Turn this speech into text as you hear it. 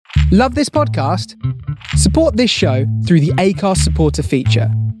Love this podcast? Support this show through the Acast supporter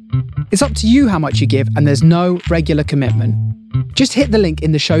feature. It's up to you how much you give, and there's no regular commitment. Just hit the link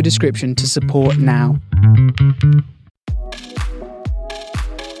in the show description to support now.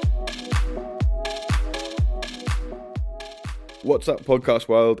 What's up, podcast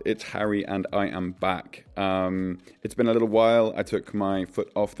world? It's Harry and I am back. It's been a little while. I took my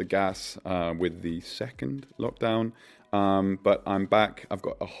foot off the gas with the second lockdown, but I'm back. I've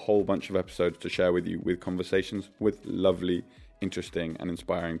got a whole bunch of episodes to share with you with conversations with lovely, interesting and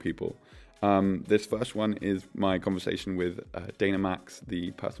inspiring people. This first one is my conversation with Dana Max, the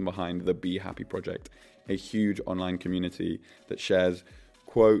person behind the Be Happy Project, a huge online community that shares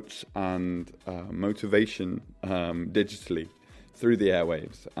quotes and motivation digitally through the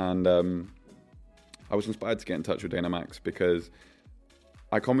airwaves. And I was inspired to get in touch with Dana Max because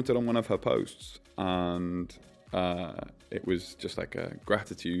I commented on one of her posts, and it was just like a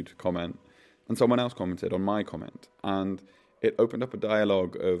gratitude comment, and someone else commented on my comment, and it opened up a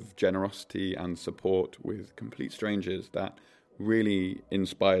dialogue of generosity and support with complete strangers that really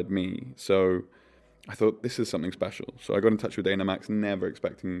inspired me. So I thought, this is something special. So I got in touch with Dana Max, never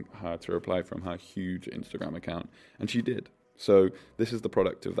expecting her to reply from her huge Instagram account, and she did. So this is the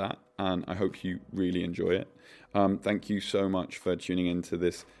product of that, and I hope you really enjoy it. Thank you so much for tuning into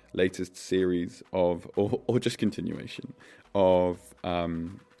this latest series of, or just continuation of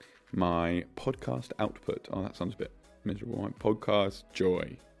my podcast output. Oh, that sounds a bit miserable. My podcast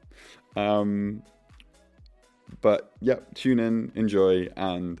joy. But yeah, tune in, enjoy,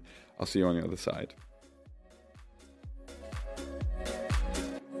 and I'll see you on the other side.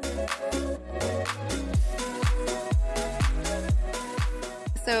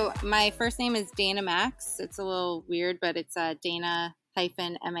 So my first name is Dana Max. It's a little weird, but it's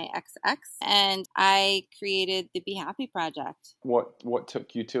Dana-Maxx. And I created the Be Happy Project. What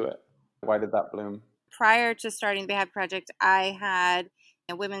took you to it? Why did that bloom? Prior to starting the Be Happy Project, I had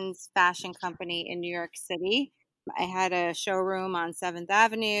a women's fashion company in New York City. I had a showroom on 7th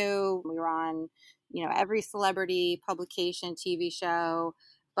Avenue. We were on, every celebrity publication, TV show.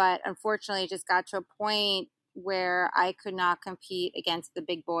 But unfortunately, it just got to a point where I could not compete against the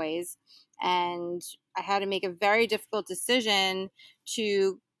big boys. And I had to make a very difficult decision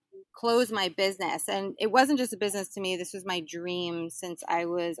to close my business. And it wasn't just a business to me. This was my dream since I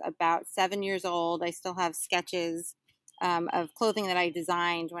was about 7 years old. I still have sketches of clothing that I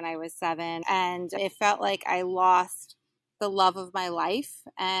designed when I was 7. And it felt like I lost the love of my life.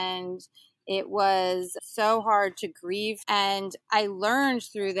 And it was so hard to grieve. And I learned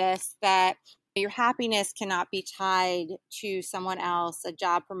through this that your happiness cannot be tied to someone else, a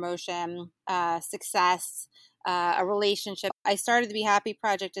job promotion, success, a relationship. I started the Be Happy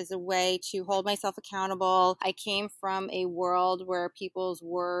Project as a way to hold myself accountable. I came from a world where people's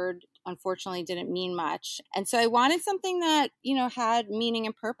word, unfortunately, didn't mean much. And so I wanted something that, had meaning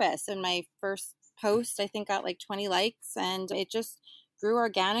and purpose. And my first post, I think, got like 20 likes, and it just grew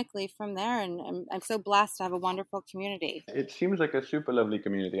organically from there. And I'm so blessed to have a wonderful community. It seems like a super lovely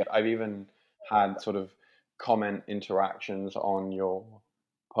community. I've even had sort of comment interactions on your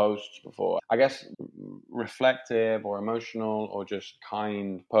posts before. I guess reflective or emotional or just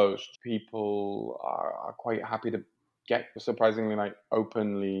kind posts. People are quite happy to get surprisingly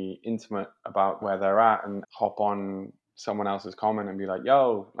openly intimate about where they're at and hop on someone else's comment and be like,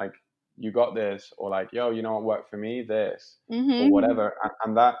 yo, you got this, or yo, you know what worked for me, this, or whatever.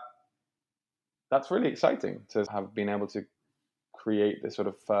 And that's really exciting to have been able to create this sort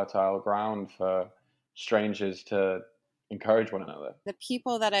of fertile ground for strangers to encourage one another. The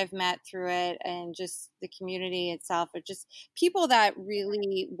people that I've met through it and just the community itself are just people that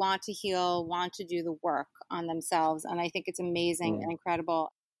really want to heal, want to do the work on themselves. And I think it's amazing and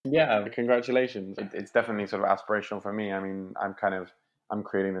incredible. Yeah, congratulations. It's definitely sort of aspirational for me. I mean, I'm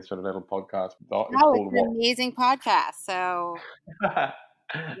creating this sort of little podcast. It's an amazing podcast. So yeah.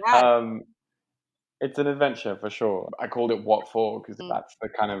 It's an adventure for sure. I called it What For because that's the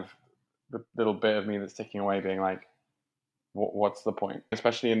kind of the little bit of me that's ticking away, being like, what's the point?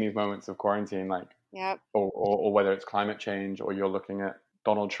 Especially in these moments of quarantine, yep. or whether it's climate change, or you're looking at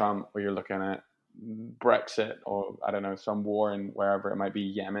Donald Trump, or you're looking at Brexit, or I don't know, some war in wherever it might be,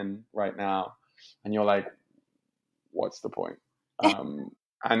 Yemen right now, and you're like, what's the point? And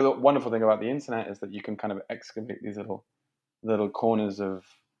the wonderful thing about the internet is that you can kind of excavate these little corners of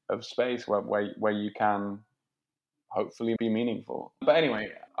space where you can hopefully be meaningful. But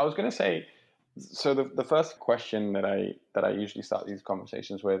anyway, I was going to say, so the first question that I usually start these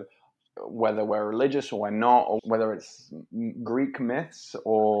conversations with, whether we're religious or we're not, or whether it's Greek myths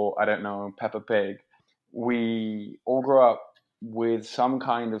or, I don't know, Peppa Pig, we all grow up with some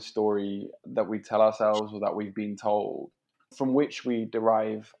kind of story that we tell ourselves or that we've been told, from which we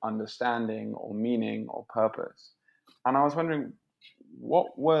derive understanding or meaning or purpose. And I was wondering,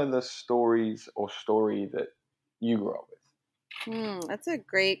 what were the stories or story that you grew up with? That's a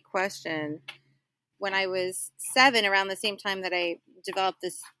great question. When I was 7, around the same time that I developed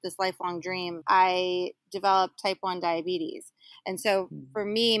this lifelong dream, I developed type 1 diabetes. And so for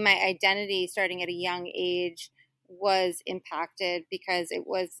me, my identity starting at a young age was impacted because it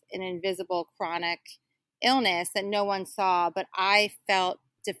was an invisible chronic illness that no one saw, but I felt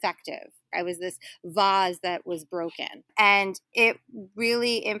defective. I was this vase that was broken. And it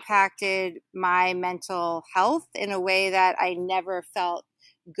really impacted my mental health in a way that I never felt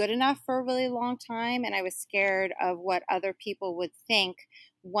good enough for a really long time. And I was scared of what other people would think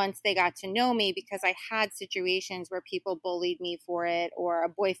once they got to know me, because I had situations where people bullied me for it, or a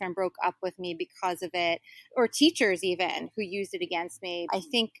boyfriend broke up with me because of it, or teachers even who used it against me. I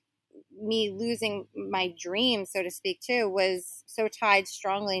think me losing my dream, so to speak, too, was so tied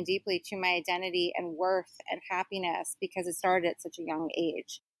strongly and deeply to my identity and worth and happiness because it started at such a young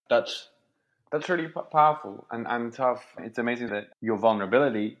age. That's really powerful and tough. It's amazing that your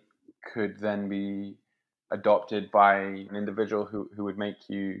vulnerability could then be adopted by an individual who would make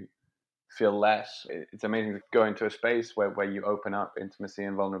you feel less. It's amazing to go into a space where you open up intimacy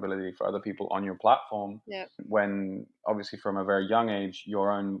and vulnerability for other people on your platform. Yep. When obviously from a very young age,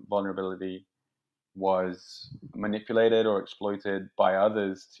 your own vulnerability was manipulated or exploited by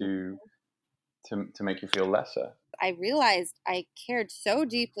others to make you feel lesser. I realized I cared so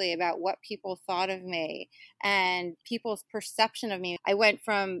deeply about what people thought of me and people's perception of me. I went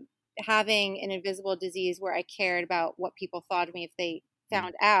from having an invisible disease where I cared about what people thought of me if they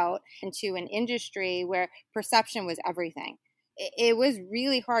found out, into an industry where perception was everything. It was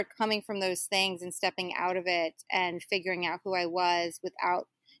really hard coming from those things and stepping out of it and figuring out who I was without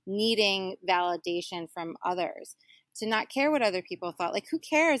needing validation from others, to not care what other people thought. Like, who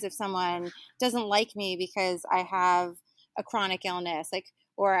cares if someone doesn't like me because I have a chronic illness, like,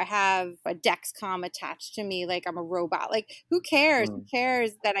 or I have a Dexcom attached to me, like I'm a robot. Like, who cares? Who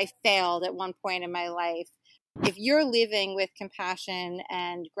cares that I failed at one point in my life? If you're living with compassion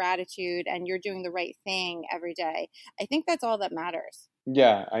and gratitude and you're doing the right thing every day, I think that's all that matters.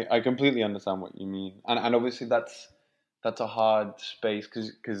 Yeah, I completely understand what you mean. And obviously that's a hard space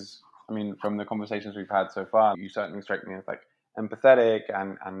because I mean, from the conversations we've had so far, you certainly strike me as like empathetic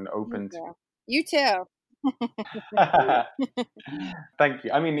and open to. You too. Thank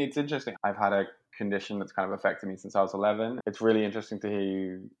you. I mean, it's interesting. I've had a condition that's kind of affected me since I was 11. It's really interesting to hear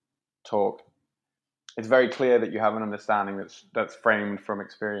you talk. It's very clear that you have an understanding that's framed from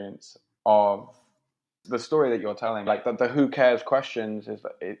experience of the story that you're telling. Like the who cares questions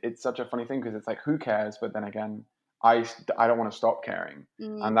it's such a funny thing because it's like, who cares? But then again, I don't want to stop caring.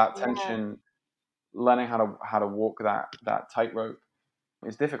 And that tension, learning how to walk that tightrope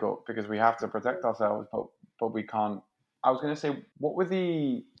is difficult because we have to protect ourselves, but we can't. I was going to say, what were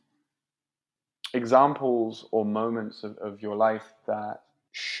the examples or moments of your life that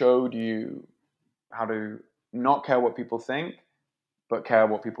showed you how to not care what people think, but care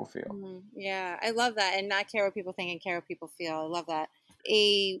what people feel? Yeah, I love that. And not care what people think and care what people feel. I love that.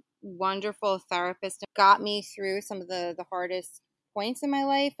 A wonderful therapist got me through some of the hardest points in my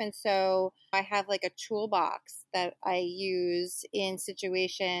life. And so I have like a toolbox that I use in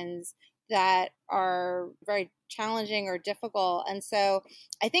situations that are very challenging or difficult. And so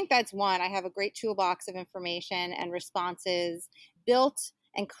I think that's one. I have a great toolbox of information and responses built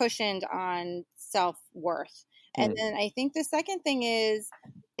and cushioned on self-worth. And then I think the second thing is,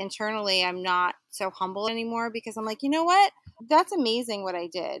 internally, I'm not so humble anymore because I'm like, you know what? That's amazing what I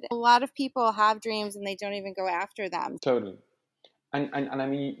did. A lot of people have dreams and they don't even go after them. Totally. And I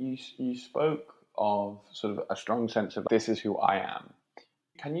mean, you spoke of sort of a strong sense of this is who I am.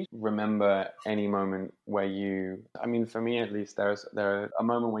 Can you remember any moment where you, I mean, for me at least, there's a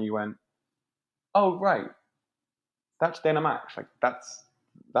moment where you went, oh, right, that's Dana Max. Like,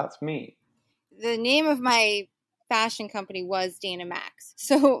 that's me. The name of my fashion company was Dana Max.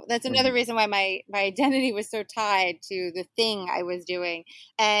 So that's another reason why my identity was so tied to the thing I was doing.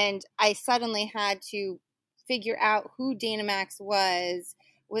 And I suddenly had to figure out who Dana Max was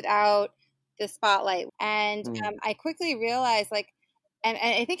without the spotlight. And I quickly realized, like, and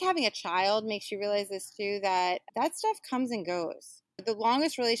I think having a child makes you realize this too, that stuff comes and goes. The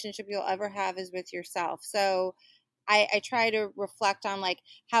longest relationship you'll ever have is with yourself. So I try to reflect on like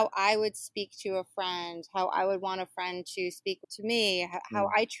how I would speak to a friend, how I would want a friend to speak to me, how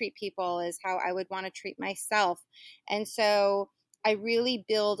I treat people is how I would want to treat myself. And so I really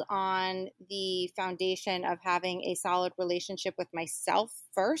build on the foundation of having a solid relationship with myself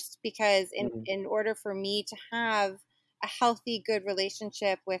first, because in order for me to have a healthy, good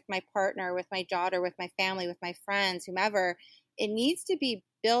relationship with my partner, with my daughter, with my family, with my friends, whomever, it needs to be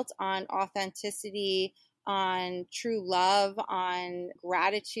built on authenticity, on true love, on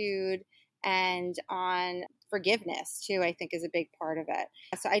gratitude, and on forgiveness too. I think is a big part of it.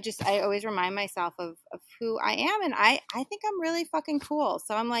 So I always remind myself of who I am, and I think I'm really fucking cool.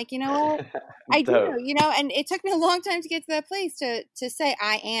 So I'm like, you know what, I do, Dope. you know. And it took me a long time to get to that place to say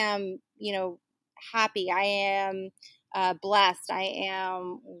I am, you know, happy, I am blessed, I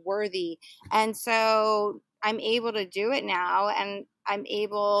am worthy. And so I'm able to do it now, and I'm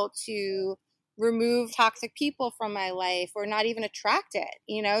able to remove toxic people from my life, or not even attract it,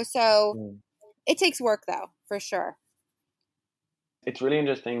 you know. So it takes work though, for sure. It's really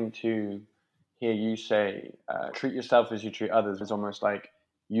interesting to hear you say, treat yourself as you treat others. It's almost like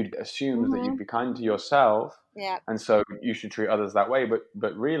you'd assume that you'd be kind to yourself, Yeah. and so you should treat others that way.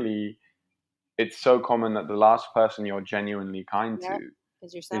 But really, it's so common that the last person you're genuinely kind Yep. to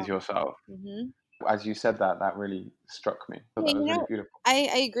Is yourself. is yourself. Mm-hmm. As you said that, that really struck me. So Yeah, that was you really know, beautiful.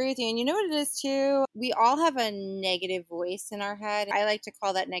 I agree with you. And you know what it is too? We all have a negative voice in our head. I like to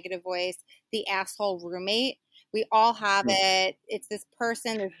call that negative voice the asshole roommate. We all have it. It's this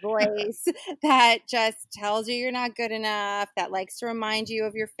person, this voice that just tells you you're not good enough, that likes to remind you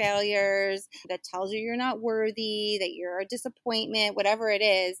of your failures, that tells you you're not worthy, that you're a disappointment, whatever it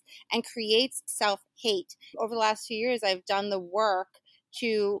is, and creates self-hate. Over the last 2 years, I've done the work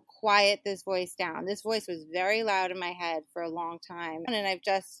to quiet this voice down. This voice was very loud in my head for a long time. And I've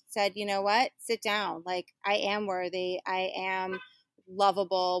just said, you know what? Sit down. Like, I am worthy. I am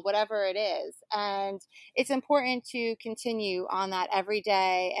lovable, whatever it is. And it's important to continue on that every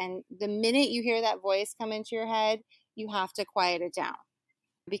day. And the minute you hear that voice come into your head, you have to quiet it down,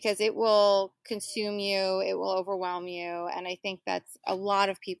 because it will consume you, it will overwhelm you. And I think that's a lot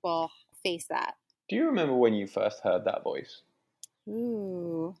of people face that. Do you remember when you first heard that voice?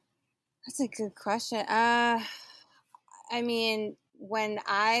 Ooh, that's a good question. I mean, when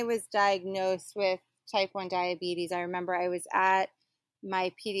I was diagnosed with type 1 diabetes, I remember I was at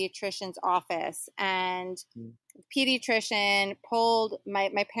my pediatrician's office, and the pediatrician pulled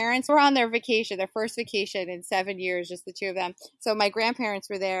my parents were on their vacation, their first vacation in 7 years, just the two of them. So my grandparents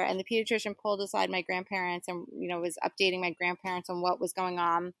were there, and the pediatrician pulled aside my grandparents and, you know, was updating my grandparents on what was going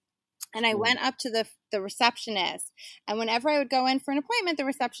on. And I went up to the receptionist, and whenever I would go in for an appointment, the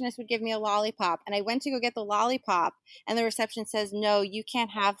receptionist would give me a lollipop. And I went to go get the lollipop, and the receptionist says, "No, you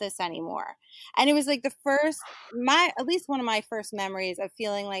can't have this anymore." And it was like at least one of my first memories of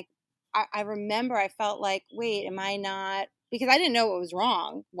feeling like, I remember I felt like, wait, am I not, because I didn't know what was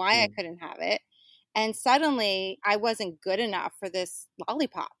wrong, why I couldn't have it. And suddenly I wasn't good enough for this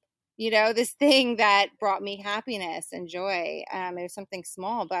lollipop. You know, this thing that brought me happiness and joy. It was something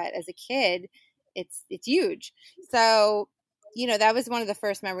small, but as a kid, it's huge. So, you know, that was one of the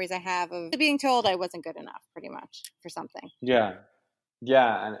first memories I have of being told I wasn't good enough, pretty much, for something. Yeah,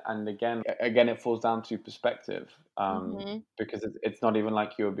 and again, it falls down to perspective, because it's not even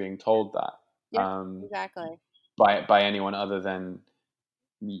like you're being told that, Yeah, exactly. by anyone other than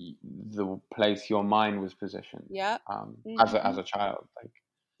the place your mind was positioned. Yep. As a child, like,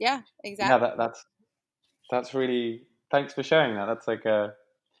 Yeah, yeah, exactly. that's really, thanks for sharing that. That's like a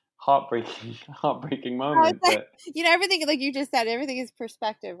heartbreaking I was moment. like, That you know, everything, like you just said, everything is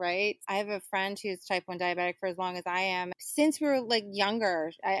perspective, right? I have a friend who's type 1 diabetic for as long as I am. Since we were like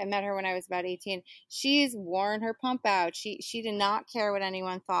younger, I met her when I was about 18. She's worn her pump out. She did not care what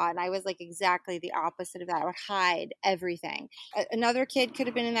anyone thought. And I was like exactly the opposite of that. I would hide everything. Another kid could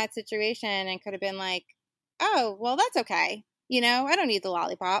have been in that situation and could have been like, oh, well, that's okay. You know, I don't need the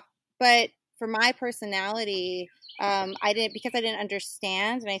lollipop. But for my personality, I didn't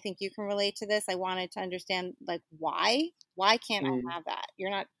understand, and I think you can relate to this. I wanted to understand, like, why can't I have that?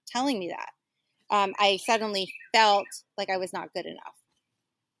 You're not telling me that. I suddenly felt like I was not good enough.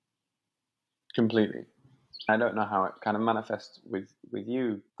 completely. I don't know how it kind of manifests with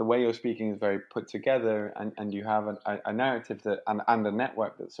you. The way you're speaking is very put together, and you have a narrative that and a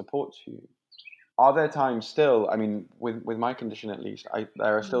network that supports you. Are there times still? I mean, with my condition at least,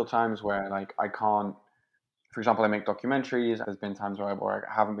 there are still times where, like, I can't. For example, I make documentaries. There's been times where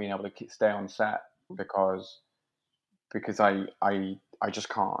I haven't been able to stay on set because I just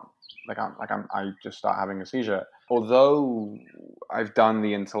can't. I just start having a seizure. Although I've done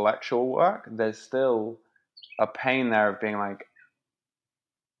the intellectual work, there's still a pain there of being like,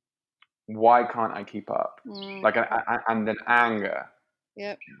 why can't I keep up? Like, and an anger.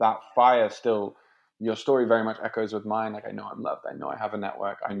 Yep. That fire still your story very much echoes with mine. Like, I know I'm loved. I know I have a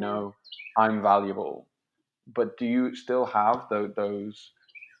network. I know I'm valuable. But do you still have those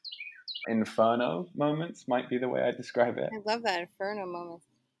inferno moments, might be the way I describe it? I love that inferno moment.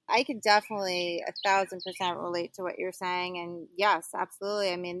 I could definitely 1,000% relate to what you're saying. And yes,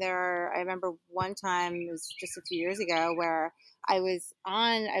 absolutely. I mean, I remember one time, it was just a few years ago, where I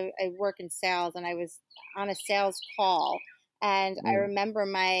work in sales, and I was on a sales call. And I remember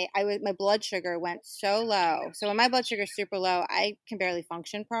my blood sugar went so low. So when my blood sugar is super low, I can barely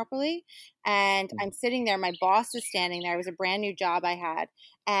function properly. And I'm sitting there, my boss is standing there. It was a brand new job I had.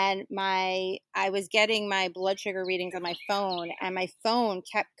 And I was getting my blood sugar readings on my phone, and my phone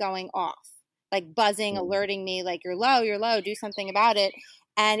kept going off, like buzzing, alerting me, like, you're low, do something about it.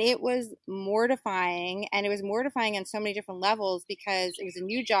 And it was mortifying, and it was mortifying on so many different levels, because it was a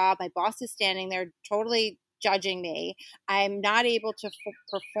new job. My boss is standing there totally judging me. I'm not able to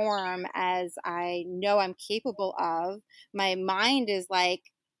perform as I know I'm capable of. My mind is like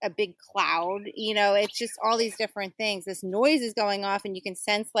a big cloud, it's just all these different things. This noise is going off, and you can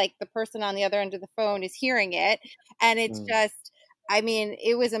sense like the person on the other end of the phone is hearing it. And it's just, I mean,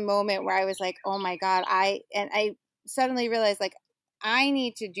 it was a moment where I was like, oh my God, I suddenly realized, like, I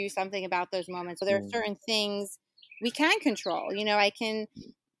need to do something about those moments. So there are certain things we can control. I can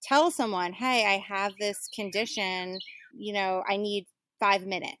tell someone, hey, I have this condition, I need 5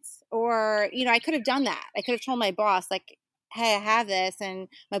 minutes. Or, I could have done that. I could have told my boss, like, hey, I have this and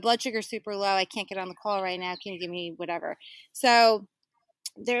my blood sugar's super low. I can't get on the call right now. Can you give me whatever? So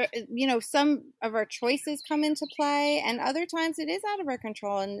there, some of our choices come into play, and other times it is out of our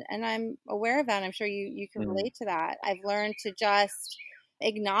control. And I'm aware of that. I'm sure you can relate to that. I've learned to just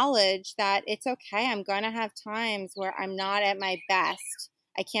acknowledge that it's okay. I'm going to have times where I'm not at my best.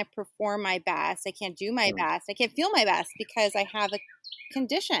 I can't perform my best. I can't do my best. I can't feel my best because I have a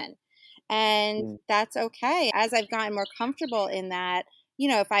condition. And that's okay. As I've gotten more comfortable in that,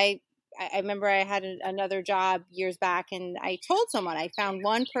 if I remember I had another job years back, and I told someone, I found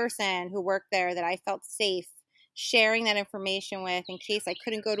one person who worked there that I felt safe sharing that information with, in case I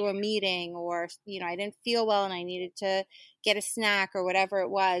couldn't go to a meeting, or, I didn't feel well and I needed to get a snack or whatever it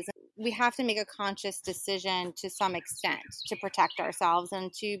was. We have to make a conscious decision to some extent to protect ourselves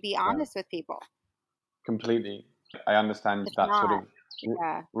and to be honest with people. Completely. I understand that sort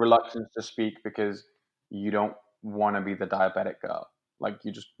of reluctance to speak, because you don't want to be the diabetic girl. Like,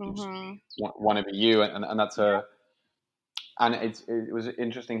 you just want to be you. And that's and it was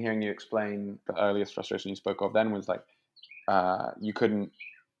interesting hearing you explain the earliest frustration you spoke of then was like, you couldn't,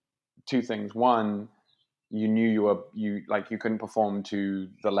 two things. One, you knew you couldn't perform to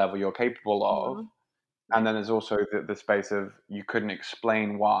the level you're capable of. And then there's also the space of, you couldn't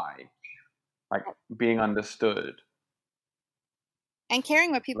explain why, like being understood. And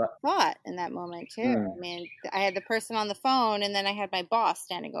caring what people thought in that moment too. I mean, I had the person on the phone, and then I had my boss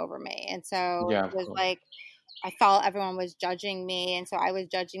standing over me. And so it was like, I felt everyone was judging me, and so I was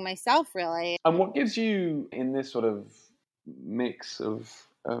judging myself, really. And what gives you, in this sort of mix of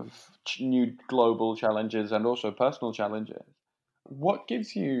new global challenges and also personal challenges, what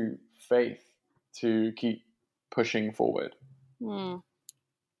gives you faith to keep pushing forward?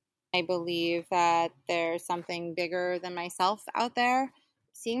 I believe that there's something bigger than myself out there.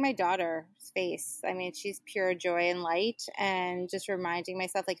 Seeing my daughter's face, I mean, she's pure joy and light, and just reminding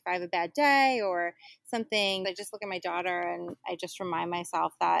myself, like, if I have a bad day or something, I just look at my daughter and I just remind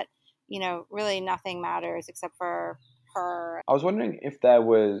myself that, really nothing matters except for her. I was wondering if there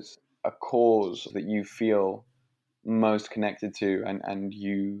was a cause that you feel most connected to, and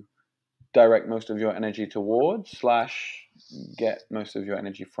you direct most of your energy towards / get most of your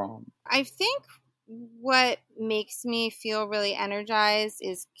energy from. I think what makes me feel really energized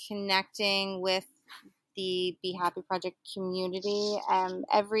is connecting with the Be Happy Project community.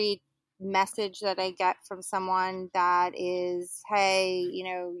 Every message that I get from someone that is, hey,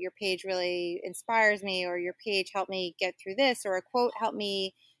 your page really inspires me, or your page helped me get through this, or a quote helped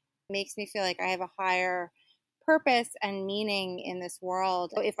me, makes me feel like I have a higher purpose and meaning in this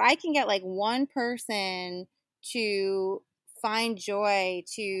world. So if I can get like one person to find joy,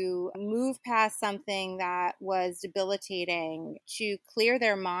 to move past something that was debilitating, to clear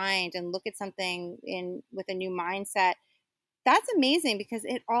their mind and look at something with a new mindset, that's amazing, because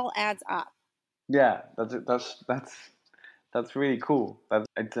it all adds up. Yeah, that's really cool.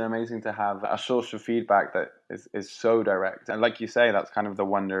 It's amazing to have a source of feedback that is so direct. And like you say, that's kind of the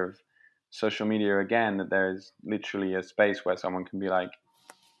wonder of social media again, that there's literally a space where someone can be like,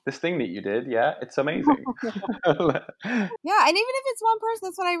 this thing that you did, it's amazing. Yeah, and even if it's one person,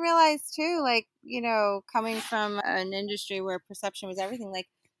 that's what I realized too. Like, coming from an industry where perception was everything, like,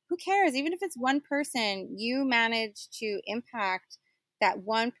 who cares? Even if it's one person, you manage to impact that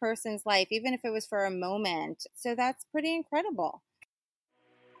one person's life, even if it was for a moment. So that's pretty incredible.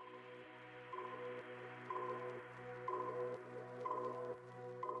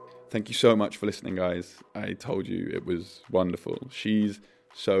 Thank you so much for listening, guys. I told you it was wonderful. She's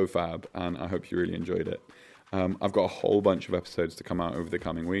so fab, and I hope you really enjoyed it. I've got a whole bunch of episodes to come out over the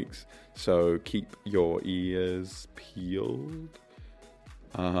coming weeks, so keep your ears peeled.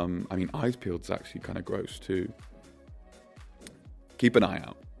 Eyes peeled is actually kind of gross too. Keep an eye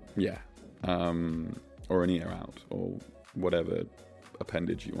out, yeah. Or an ear out, or whatever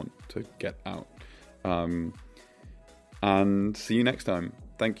appendage you want to get out. And see you next time.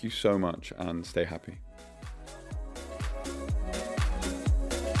 Thank you so much, and stay happy.